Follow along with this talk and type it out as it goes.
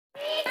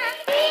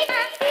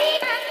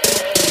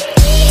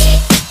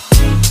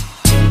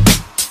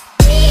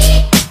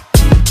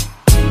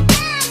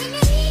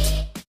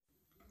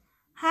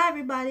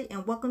everybody,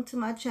 and welcome to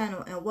my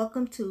channel, and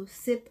welcome to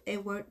Sip a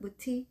Word with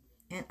T,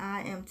 and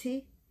I am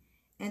T.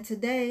 And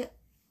today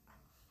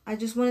I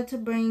just wanted to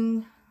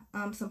bring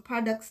some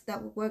products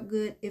that will work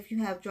good if you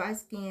have dry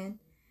skin,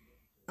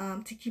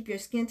 to keep your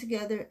skin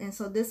together. And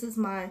so this is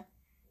my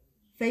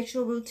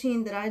facial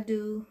routine that I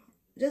do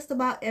just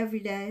about every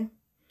day.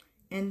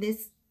 And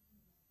this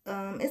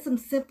it's some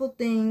simple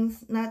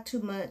things, not too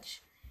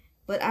much,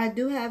 but I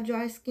do have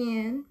dry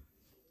skin,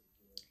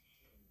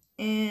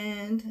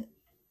 and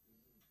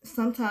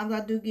sometimes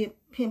I do get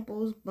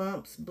pimples,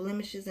 bumps,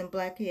 blemishes, and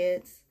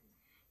blackheads.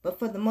 But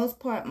for the most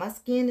part, my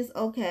skin is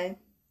okay.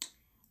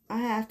 I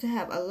have to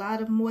have a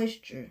lot of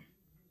moisture.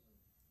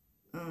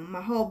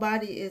 My whole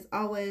body is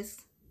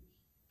always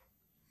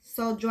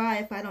so dry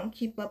if I don't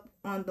keep up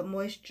on the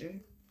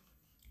moisture.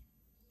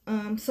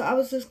 So I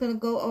was just going to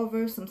go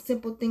over some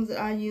simple things that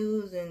I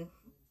use and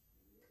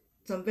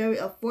some very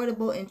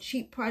affordable and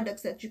cheap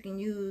products that you can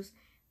use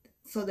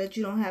so that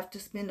you don't have to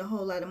spend a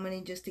whole lot of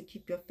money just to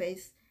keep your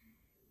face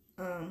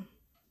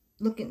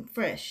looking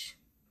fresh.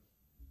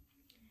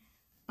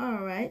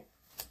 Alright.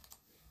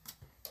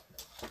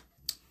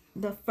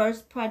 The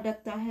first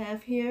product I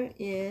have here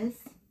is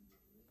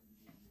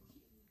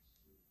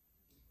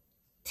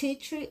tea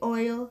tree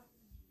oil,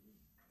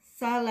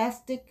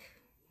 salicylic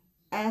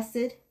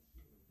acid,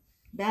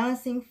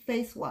 balancing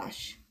face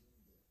wash.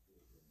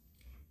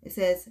 It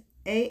says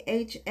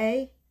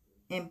AHA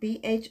and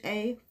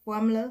BHA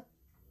formula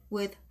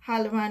with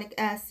hyaluronic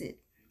acid.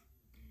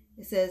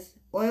 It says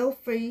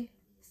oil-free,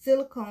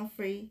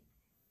 silicone-free,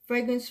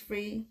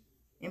 fragrance-free,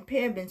 and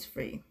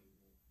parabens-free,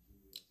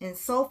 and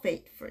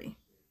sulfate-free.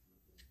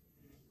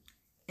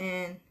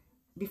 And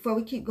before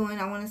we keep going,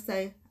 I want to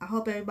say I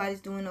hope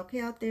everybody's doing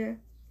okay out there.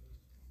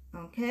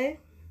 Okay.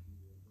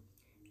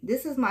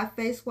 This is my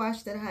face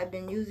wash that I have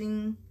been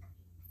using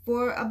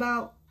for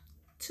about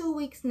 2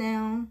 weeks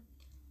now.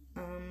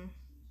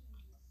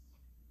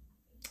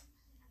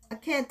 I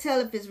can't tell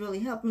if it's really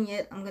helping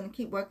yet. I'm going to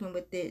keep working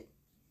with it.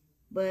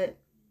 But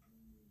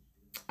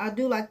I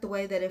do like the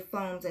way that it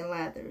foams and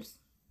lathers.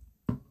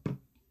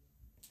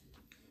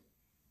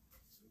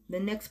 The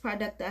next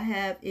product I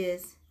have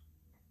is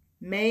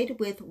made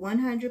with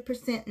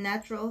 100%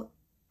 natural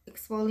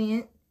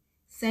exfoliant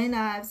St.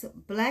 Ives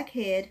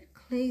Blackhead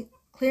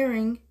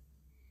Clearing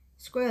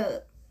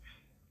Scrub.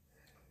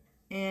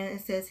 And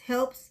it says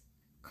helps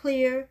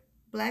clear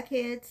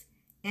blackheads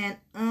and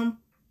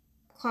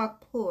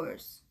unclog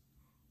pores.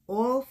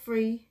 Oil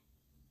free,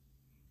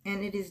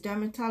 and it is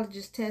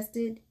dermatologist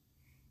tested.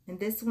 And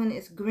this one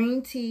is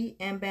green tea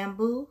and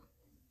bamboo,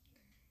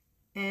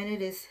 and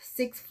it is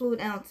 6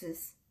 fluid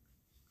ounces.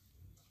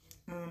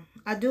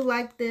 I do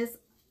like this.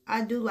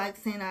 I do like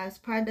St. Ives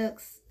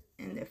products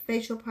and their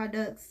facial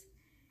products,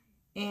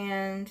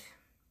 and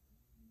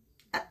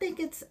I think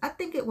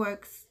it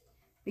works,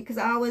 because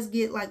I always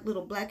get like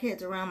little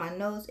blackheads around my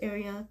nose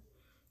area,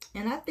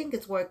 and I think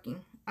it's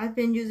working. I've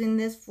been using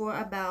this for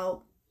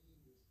about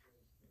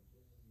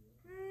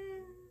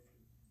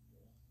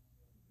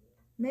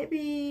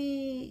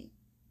maybe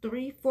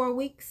 3-4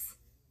 weeks,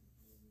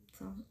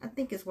 so I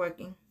think it's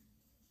working.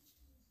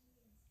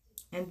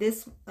 And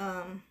this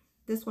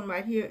one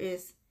right here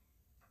is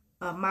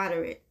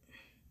moderate.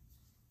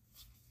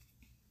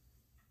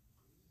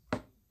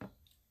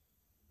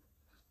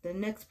 The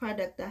next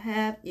product I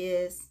have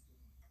is,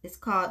 it's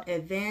called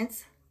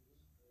Advanced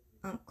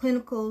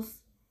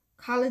Clinicals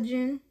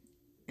Collagen,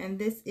 and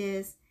this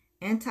is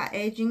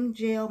anti-aging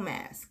gel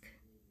mask.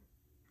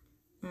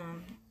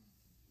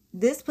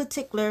 This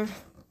particular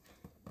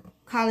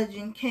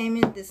collagen came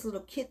in this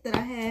little kit that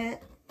I had.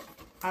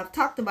 I've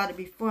talked about it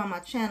before on my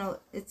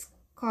channel. It's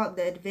called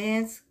the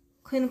Advanced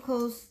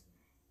Clinicals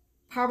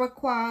Power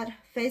Quad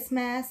Face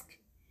Mask,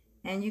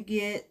 and you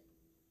get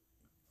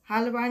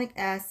hyaluronic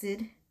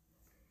acid,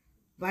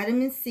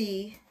 vitamin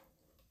C,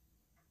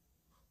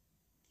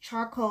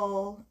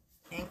 charcoal,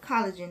 and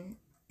collagen.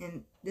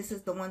 And this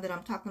is the one that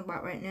I'm talking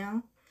about right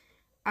now.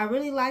 I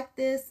really like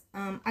this.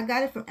 I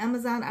got it from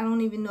Amazon. I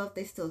don't even know if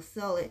they still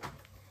sell it.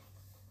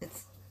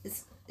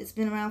 It's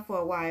been around for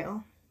a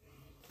while,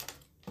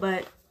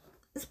 but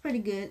it's pretty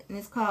good, and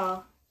it's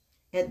called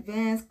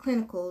Advanced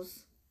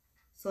Clinicals.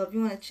 So if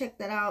you want to check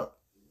that out,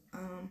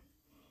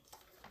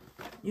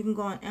 you can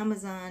go on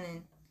Amazon,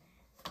 and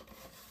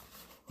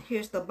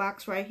here's the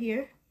box right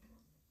here.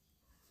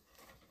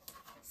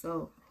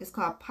 So it's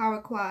called Power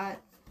Quad.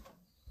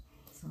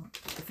 So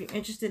if you're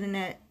interested in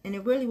that, and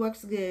it really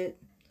works good.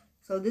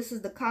 So this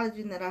is the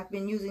collagen that I've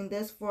been using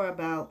this for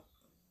about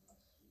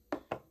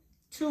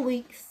 2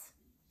 weeks.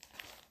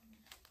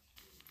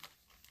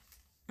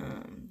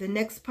 The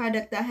next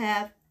product I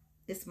have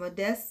is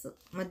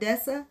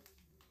Modessa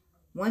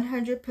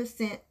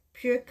 100%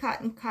 pure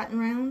cotton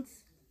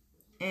rounds,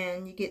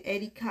 and you get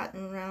 80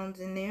 cotton rounds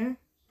in there,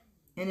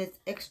 and it's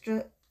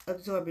extra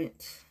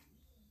absorbent.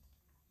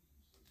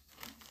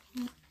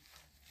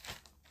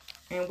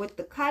 And with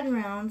the cotton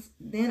rounds,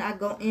 then I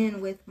go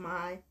in with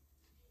my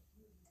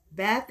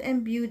Bath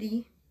and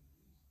Beauty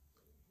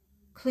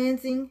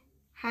cleansing,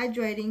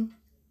 hydrating,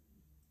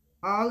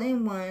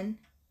 all-in-one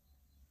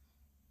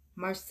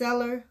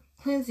micellar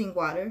cleansing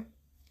water.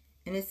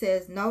 And it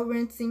says no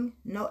rinsing,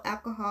 no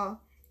alcohol,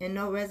 and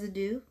no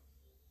residue.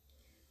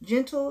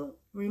 Gentle,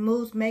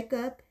 removes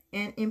makeup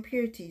and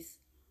impurities.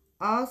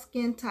 All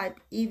skin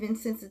type, even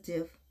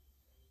sensitive.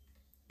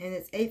 And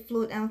it's 8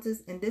 fluid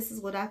ounces. And this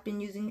is what I've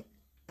been using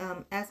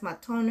as my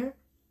toner.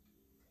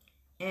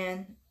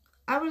 And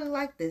I really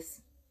like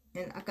this.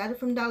 And I got it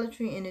from Dollar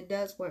Tree and it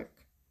does work.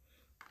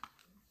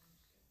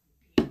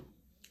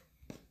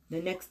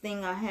 The next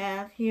thing I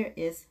have here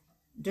is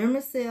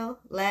Dermacell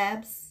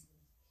Labs.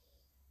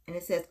 And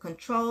it says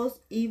controls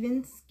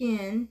even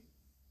skin,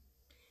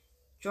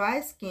 dry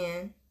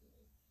skin,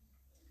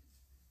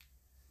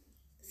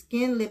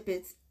 skin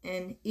lipids,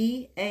 and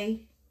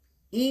EFA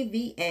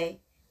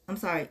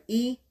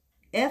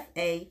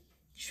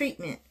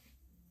treatment,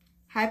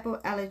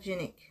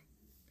 hypoallergenic.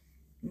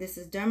 This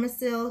is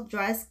Dermacell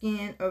Dry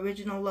Skin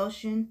Original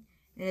Lotion,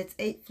 and it's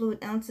 8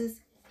 fluid ounces.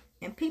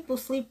 And people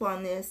sleep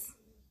on this.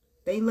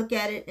 They look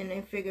at it and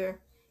they figure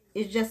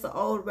it's just an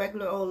old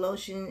regular old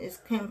lotion. It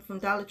came from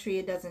Dollar Tree.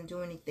 It doesn't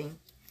do anything.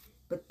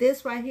 But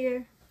this right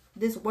here,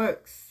 this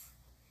works.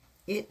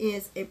 It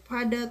is a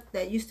product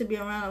that used to be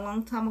around a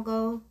long time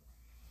ago,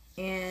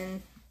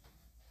 and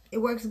it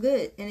works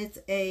good. And it's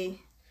a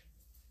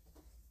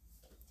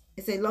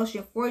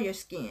lotion for your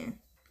skin,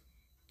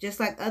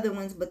 just like other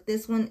ones. But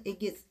this one, it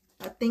gets,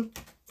 I think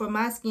for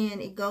my skin,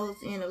 it goes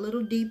in a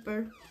little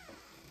deeper.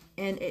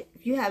 And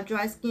if you have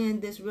dry skin,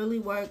 this really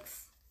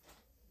works.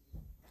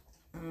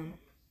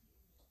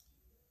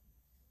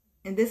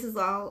 And this is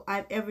all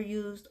I've ever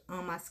used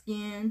on my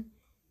skin.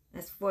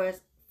 As far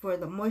as for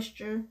the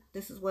moisture,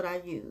 this is what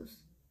I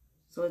use.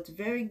 So it's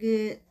very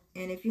good.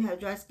 And if you have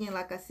dry skin,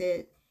 like I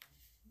said,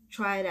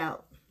 try it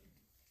out.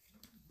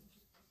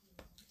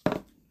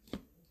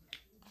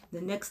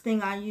 The next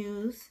thing I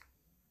use,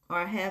 or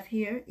I have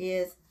here,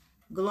 is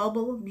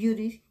Global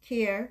Beauty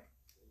Care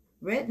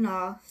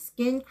Retinol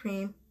Skin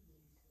Cream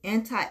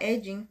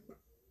Anti-Aging.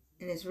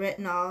 And it's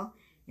retinol.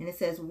 And it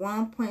says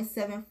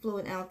 1.7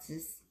 fluid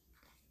ounces.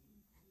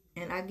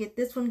 And I get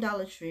this from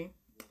Dollar Tree.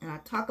 And I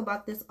talk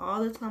about this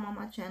all the time on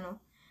my channel.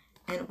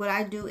 And what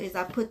I do is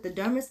I put the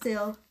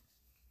Dermacell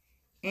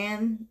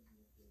and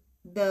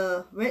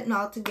the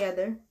retinol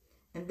together.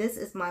 And this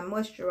is my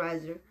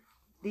moisturizer.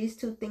 These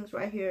two things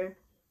right here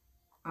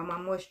are my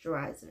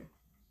moisturizer.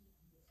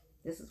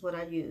 This is what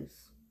I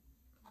use.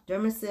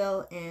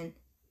 Dermacell and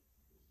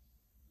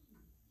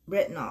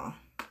retinol.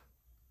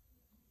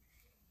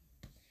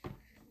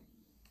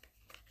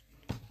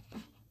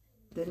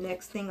 The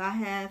next thing I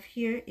have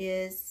here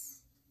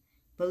is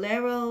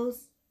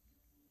Valero's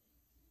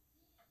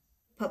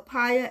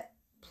Papaya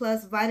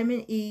Plus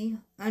Vitamin E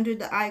Under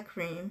the Eye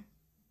Cream.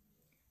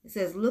 It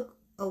says look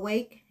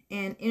awake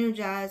and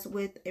energize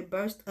with a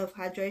burst of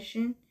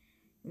hydration.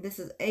 And this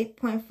is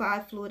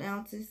 8.5 fluid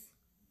ounces.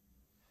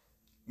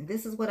 And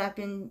this is what I've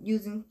been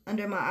using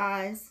under my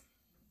eyes,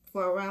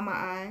 for around my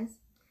eyes.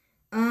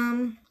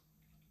 I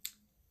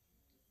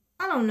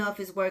don't know if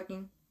it's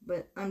working,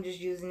 but I'm just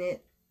using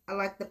it. I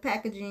like the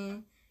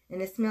packaging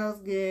and it smells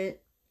good,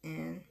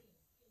 and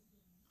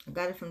I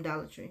got it from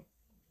Dollar Tree.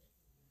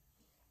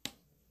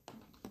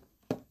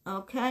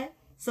 Okay,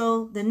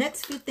 so the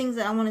next few things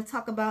that I want to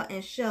talk about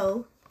and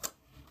show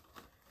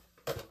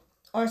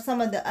are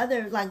some of the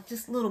other, like,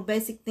 just little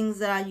basic things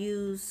that I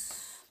use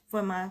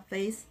for my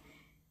face.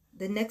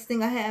 The next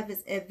thing I have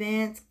is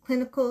Advanced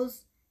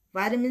Clinicals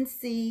Vitamin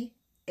C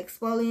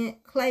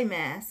Exfoliant Clay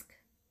Mask.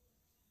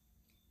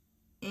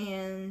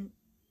 And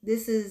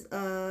this is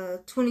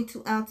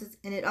 22 ounces,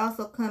 and it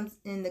also comes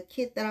in the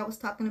kit that I was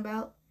talking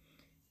about.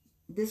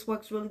 This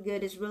works really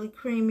good. It's really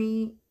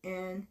creamy,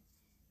 and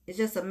it's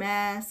just a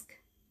mask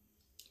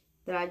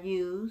that I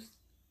use.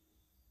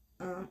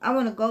 I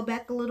want to go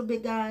back a little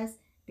bit, guys,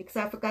 because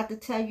I forgot to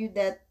tell you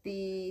that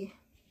the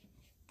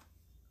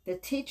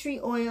tea tree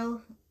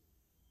oil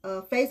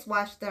face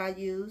wash that I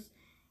use,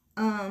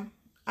 I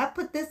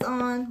put this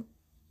on.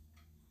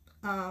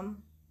 I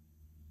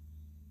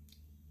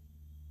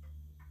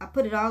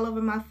put it all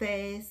over my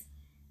face,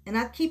 and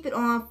I keep it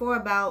on for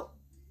about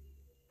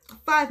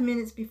 5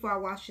 minutes before I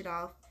wash it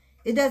off.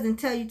 It doesn't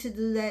tell you to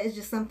do that. It's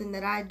just something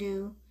that I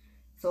do.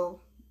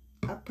 So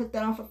I put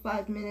that on for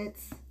 5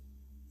 minutes.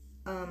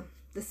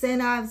 The St.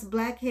 Ives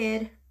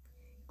Blackhead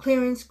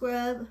Clearing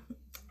Scrub.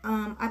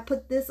 I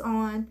put this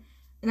on,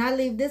 and I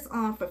leave this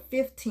on for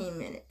 15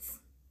 minutes.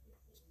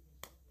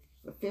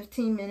 For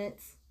 15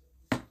 minutes.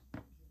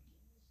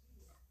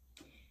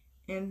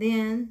 And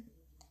then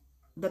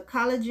the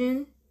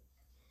collagen.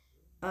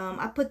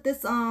 I put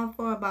this on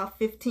for about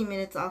 15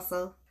 minutes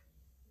also.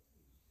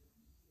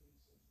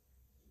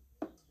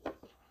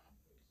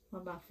 For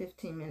about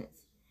 15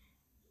 minutes.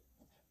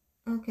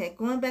 Okay,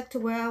 going back to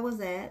where I was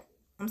at.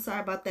 I'm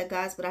sorry about that,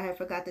 guys, but I had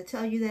forgot to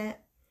tell you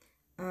that.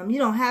 You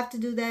don't have to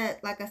do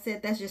that. Like I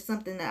said, that's just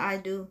something that I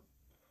do.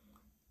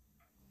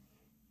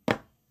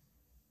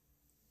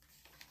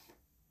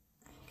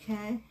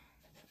 Okay.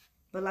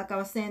 But like I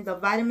was saying, the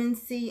vitamin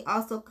C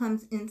also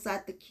comes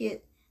inside the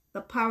kit.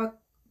 The Power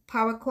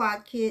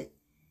Quad kit.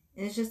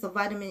 And it's just a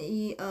vitamin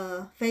E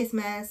face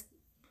mask,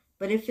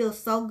 but it feels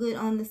so good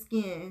on the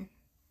skin.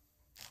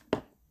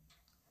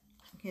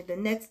 Okay, the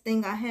next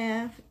thing I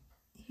have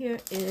here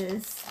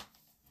is,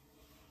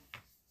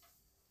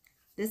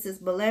 this is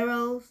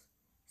Bolero's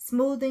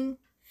Smoothing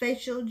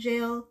Facial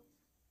Gel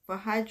for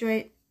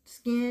Hydrate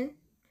Skin.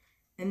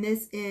 And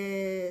this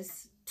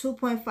is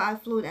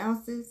 2.5 fluid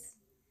ounces.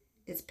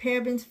 It's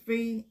parabens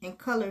free and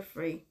color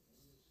free.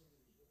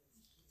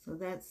 So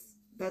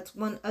that's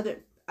one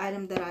other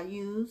item that I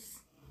use.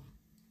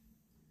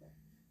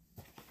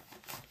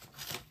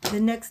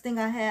 The next thing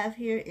I have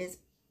here is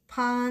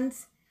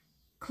Pond's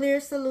Clear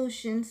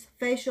Solutions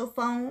Facial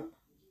Foam.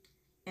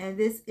 And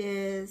this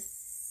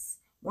is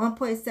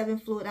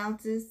 1.7 fluid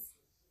ounces.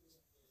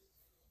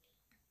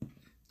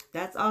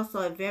 That's also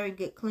a very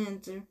good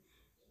cleanser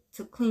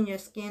to clean your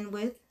skin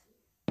with.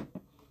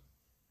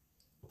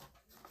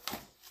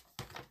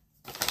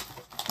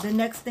 The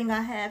next thing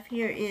I have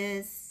here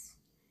is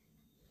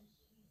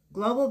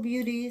Global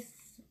Beauty's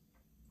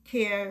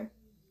Care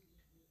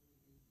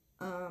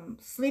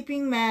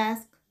Sleeping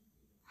Mask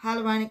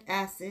Hyaluronic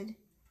Acid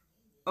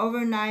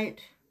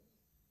Overnight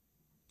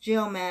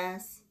Gel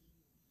Mask.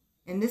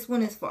 And this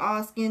one is for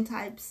all skin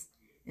types.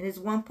 And it's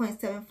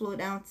 1.7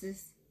 fluid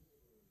ounces.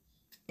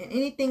 And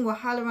anything with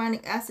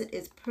hyaluronic acid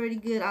is pretty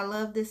good. I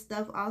love this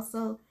stuff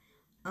also.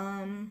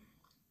 And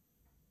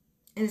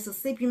it's a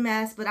sleeping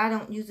mask, but I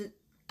don't use it.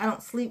 I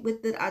don't sleep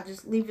with it. I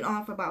just leave it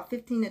on for about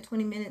 15 to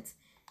 20 minutes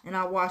and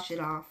I wash it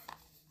off.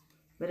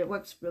 But it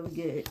works really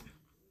good.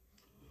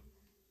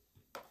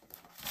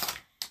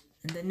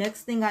 And the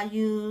next thing I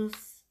use,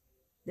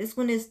 this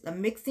one is a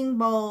mixing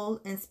bowl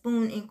and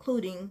spoon,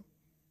 including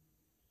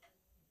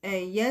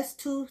a Yes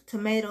to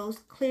Tomatoes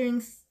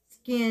Clearing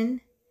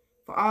Skin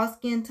for all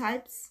skin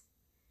types,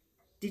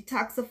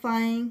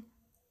 Detoxifying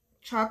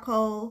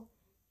Charcoal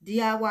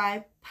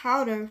DIY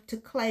Powder to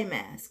Clay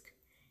Mask.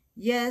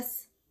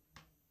 Yes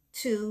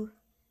to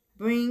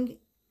bring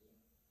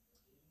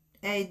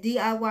a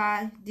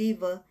DIY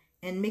diva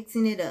and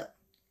mixing it up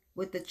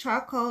with the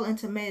charcoal and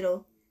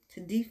tomato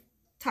to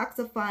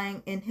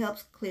detoxifying and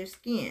helps clear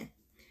skin.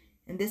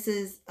 And this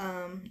is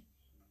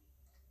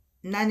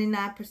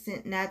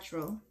 99%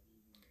 natural.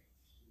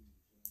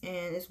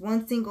 And it's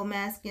one single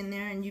mask in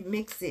there and you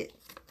mix it.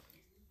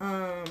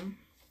 I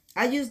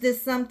use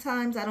this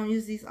sometimes. I don't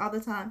use these all the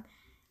time.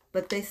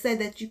 But they say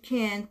that you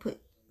can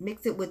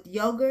mix it with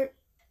yogurt,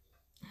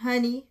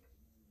 honey,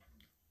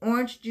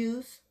 orange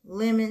juice,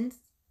 lemons,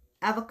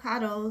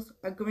 avocados,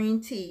 or green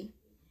tea.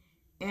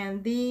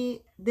 And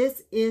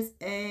this is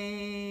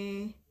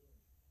a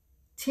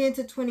 10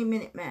 to 20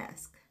 minute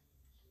mask.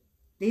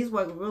 These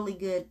work really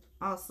good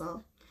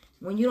also.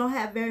 When you don't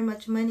have very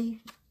much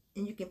money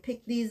and you can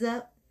pick these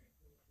up.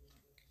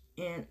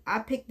 And I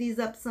pick these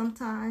up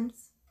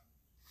sometimes.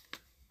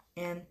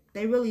 And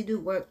they really do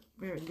work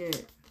very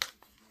good.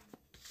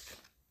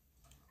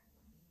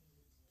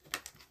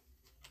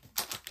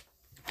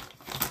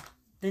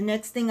 The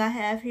next thing I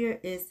have here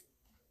is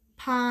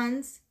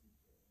Pond's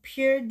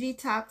Pure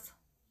Detox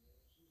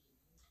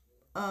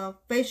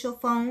Facial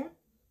Foam.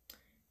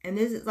 And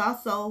this is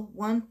also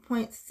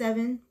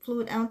 1.7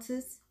 fluid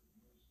ounces.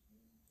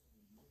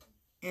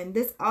 And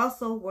this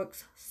also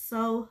works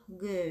so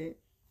good.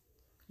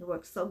 It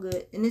works so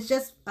good. And it's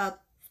just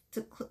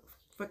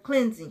for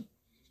cleansing.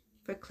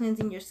 For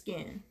cleansing your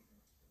skin.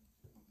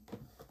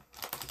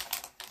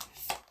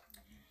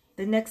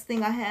 The next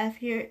thing I have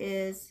here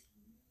is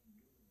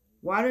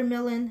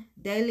Watermelon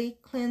Daily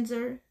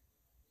Cleanser.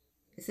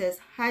 It says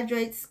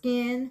hydrate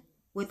skin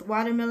with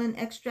watermelon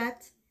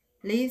extract.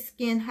 Leave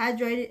skin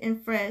hydrated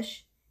and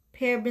fresh.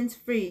 Parabens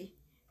free.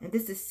 And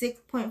this is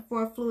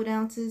 6.4 fluid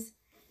ounces.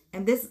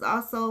 And this is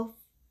also,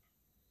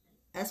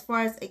 as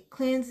far as a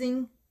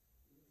cleansing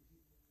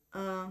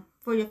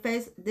for your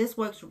face, this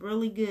works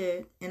really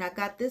good. And I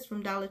got this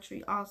from Dollar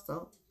Tree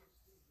also.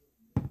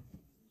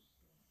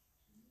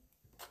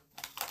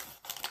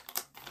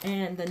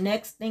 And the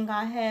next thing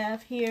I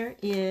have here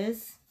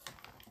is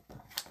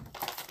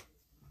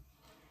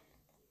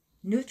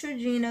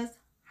Neutrogena's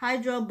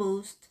Hydro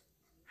Boost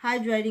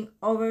Hydrating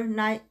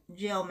Overnight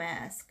Gel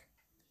Mask.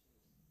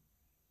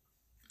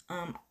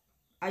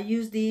 I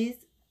use these,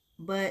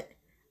 but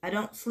I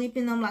don't sleep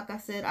in them. Like I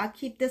said, I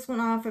keep this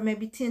one on for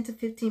maybe 10 to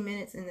 15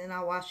 minutes and then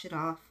I wash it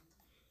off.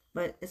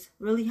 But it's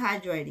really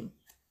hydrating.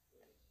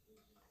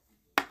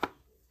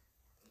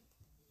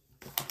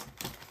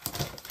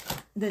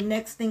 The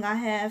next thing I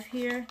have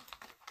here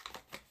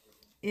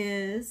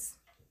is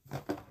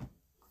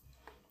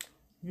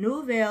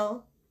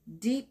Nouvelle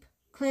Deep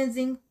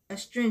Cleansing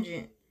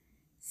Astringent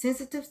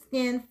Sensitive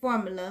Skin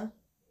Formula.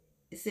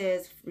 It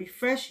says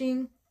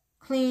refreshing,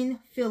 clean,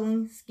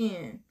 feeling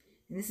skin.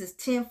 And this is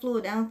 10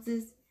 fluid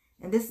ounces.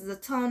 And this is a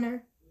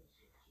toner.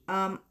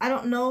 I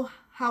don't know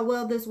how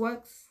well this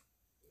works,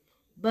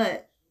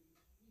 but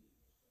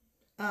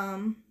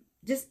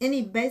just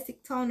any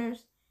basic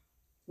toners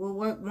will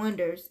work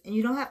wonders. And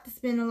you don't have to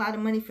spend a lot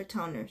of money for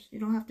toners. You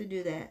don't have to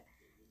do that.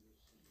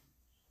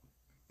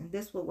 And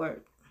this will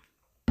work.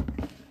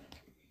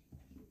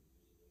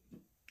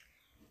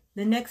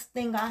 The next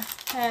thing I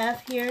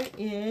have here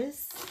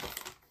is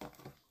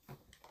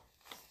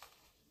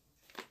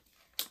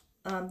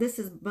this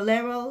is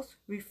Bolero's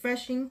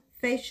Refreshing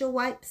Facial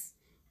Wipes,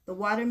 the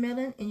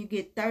watermelon, and you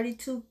get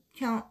 32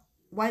 count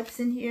wipes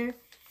in here.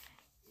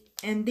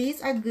 And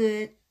these are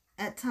good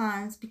at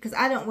times because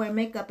I don't wear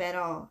makeup at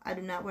all. I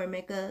do not wear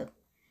makeup.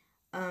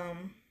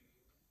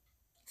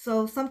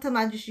 So sometimes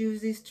I just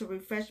use these to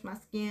refresh my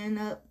skin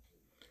up.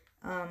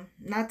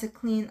 Not to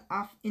clean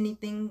off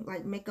anything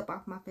like makeup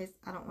off my face.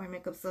 I don't wear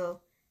makeup,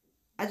 so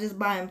I just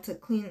buy them to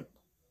clean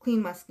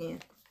my skin.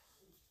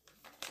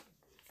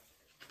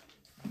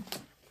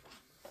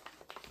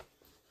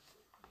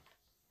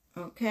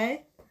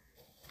 Okay.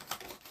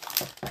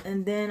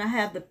 And then I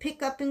have the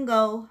Pick Up and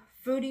Go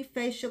Fruity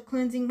Facial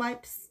Cleansing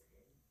Wipes.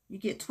 You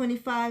get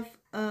 25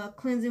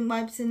 cleansing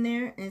wipes in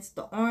there, and it's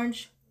the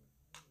orange,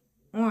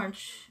 and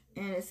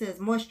it says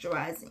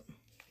moisturizing.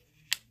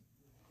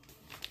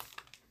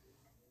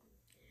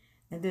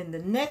 And then the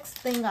next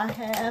thing I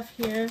have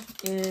here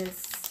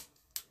is,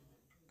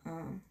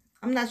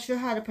 I'm not sure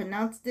how to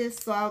pronounce this,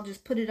 so I'll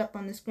just put it up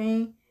on the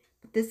screen.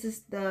 But this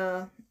is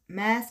the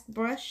mask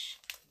brush,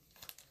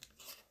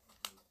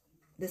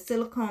 the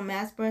silicone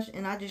mask brush,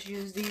 and I just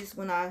use these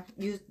when I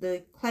use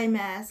the clay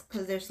mask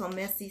because they're so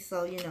messy.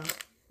 So, you know,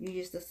 you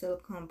use the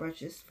silicone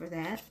brushes for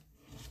that.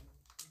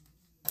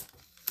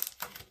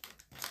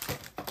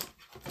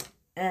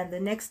 And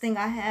the next thing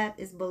I have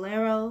is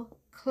Bolero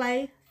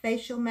Clay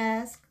Facial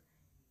Mask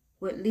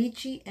with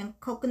lychee and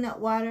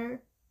coconut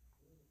water.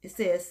 It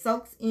says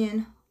soaks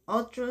in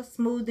ultra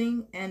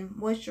smoothing and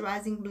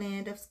moisturizing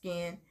blend of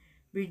skin,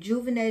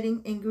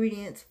 rejuvenating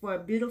ingredients for a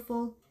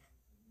beautiful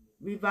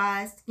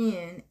revised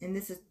skin. And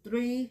this is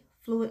 3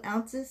 fluid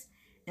ounces.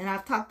 And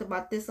I've talked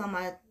about this on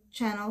my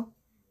channel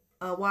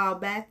a while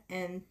back,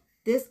 and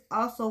this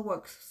also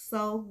works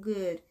so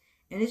good.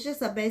 And it's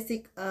just a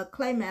basic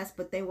clay mask,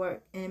 but they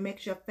work, and it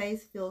makes your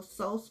face feel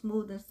so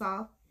smooth and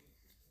soft,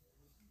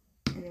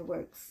 and it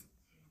works.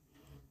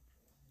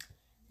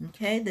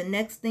 Okay, the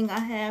next thing I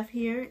have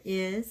here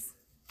is,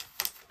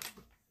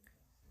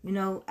 you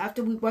know,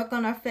 after we work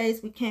on our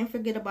face, we can't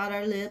forget about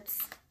our lips.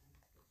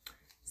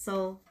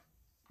 So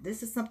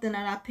this is something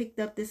that I picked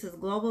up. This is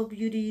Global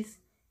Beauty's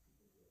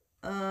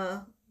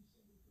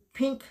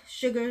Pink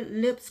Sugar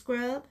Lip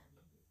Scrub.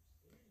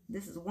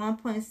 This is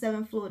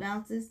 1.7 fluid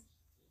ounces.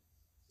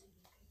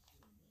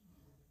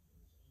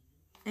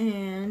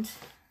 And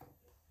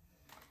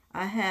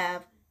I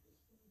have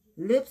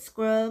Lip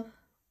Scrub,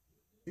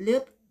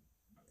 Lip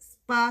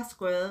Spa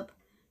Scrub,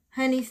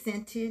 honey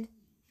scented,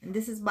 and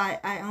this is by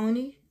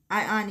Ioni,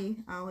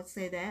 I would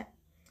say that.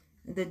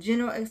 The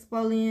General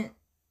Exfoliant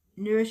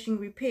Nourishing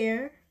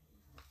Repair.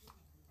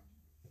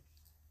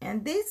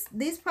 And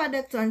these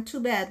products aren't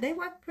too bad. They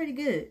work pretty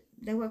good.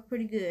 They work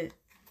pretty good.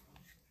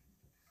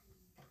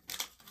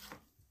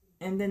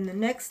 And then the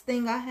next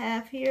thing I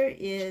have here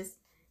is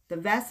the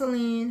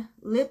Vaseline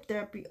Lip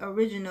Therapy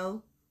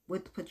Original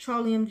with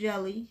petroleum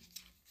jelly.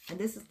 And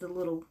this is the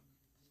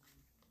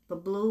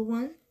blue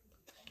one.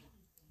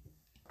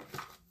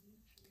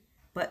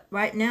 But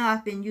right now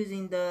I've been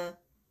using the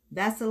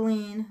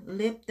Vaseline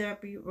Lip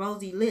Therapy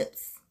Rosy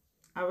Lips.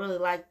 I really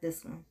like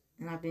this one,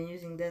 and I've been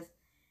using this.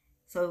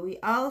 So we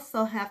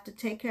also have to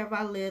take care of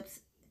our lips.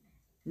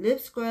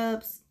 Lip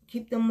scrubs,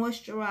 keep them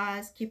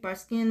moisturized, keep our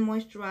skin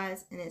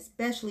moisturized, and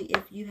especially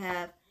if you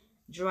have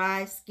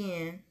dry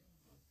skin.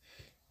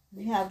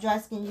 If you have dry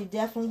skin, you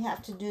definitely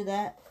have to do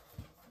that.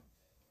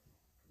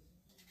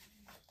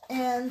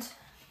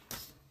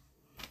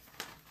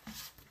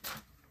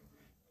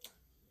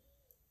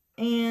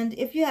 And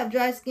if you have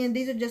dry skin,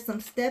 these are just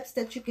some steps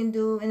that you can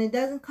do, and it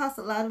doesn't cost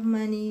a lot of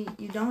money.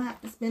 You don't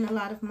have to spend a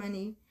lot of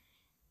money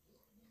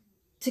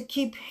to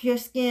keep your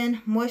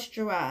skin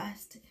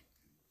moisturized.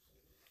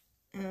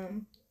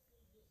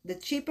 The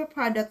cheaper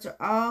products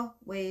are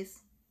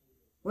always,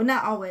 well,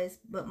 not always,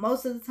 but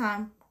most of the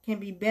time can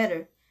be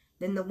better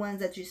than the ones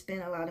that you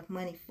spend a lot of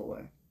money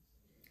for.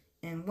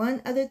 And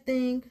one other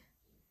thing,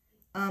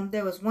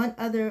 there was one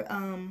other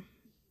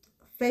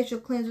facial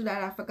cleanser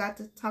that I forgot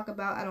to talk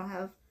about. I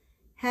don't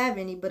have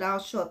any, but I'll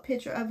show a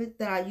picture of it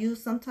that I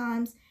use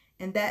sometimes,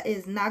 and that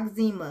is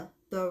Noxzema,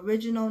 the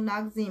original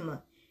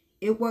Noxzema.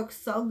 It works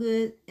so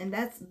good, and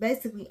that's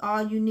basically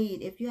all you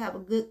need. If you have a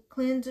good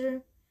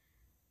cleanser,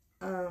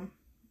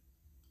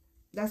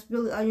 that's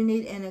really all you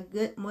need, and a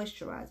good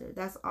moisturizer.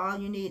 That's all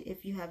you need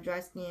if you have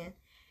dry skin.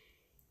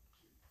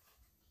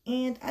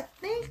 And I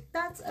think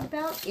that's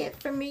about it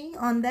for me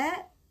on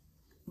that.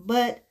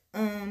 But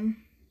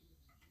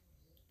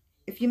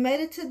if you made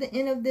it to the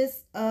end of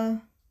this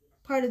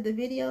part of the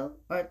video,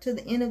 or to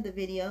the end of the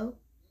video,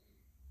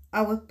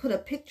 I would put a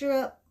picture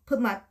up, put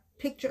my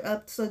picture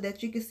up so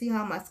that you can see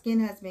how my skin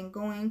has been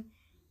going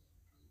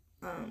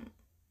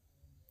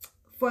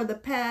for the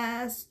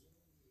past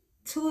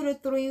 2 to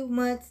 3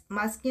 months.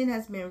 My skin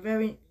has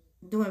been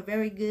doing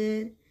very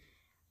good.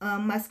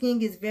 My skin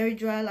gets very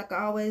dry, like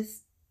I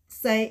always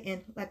say,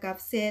 and like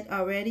I've said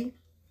already,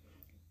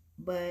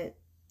 but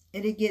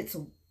it gets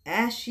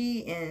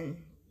ashy and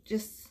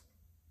just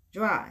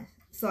dry.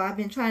 So I've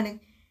been trying to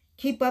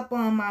keep up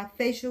on my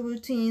facial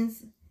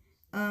routines.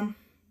 And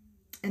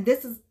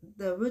this is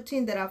the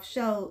routine that I've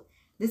showed.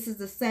 This is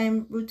the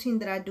same routine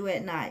that I do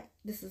at night.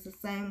 This is the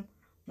same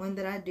one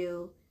that I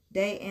do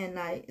day and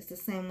night. It's the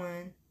same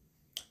one.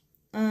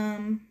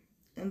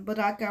 But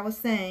like I was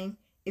saying,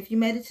 if you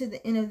made it to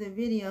the end of the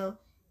video,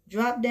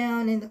 drop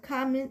down in the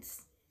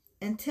comments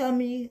and tell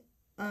me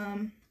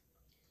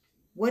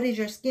what is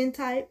your skin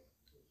type.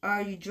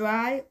 Are you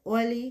dry,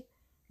 oily,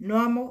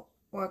 normal,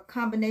 or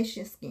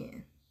combination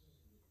skin?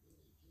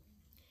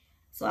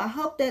 So I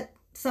hope that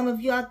some of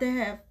you out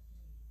there have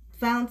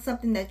found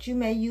something that you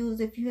may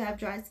use if you have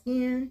dry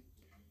skin.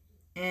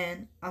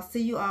 And I'll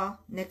see you all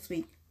next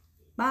week.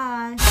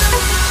 Bye.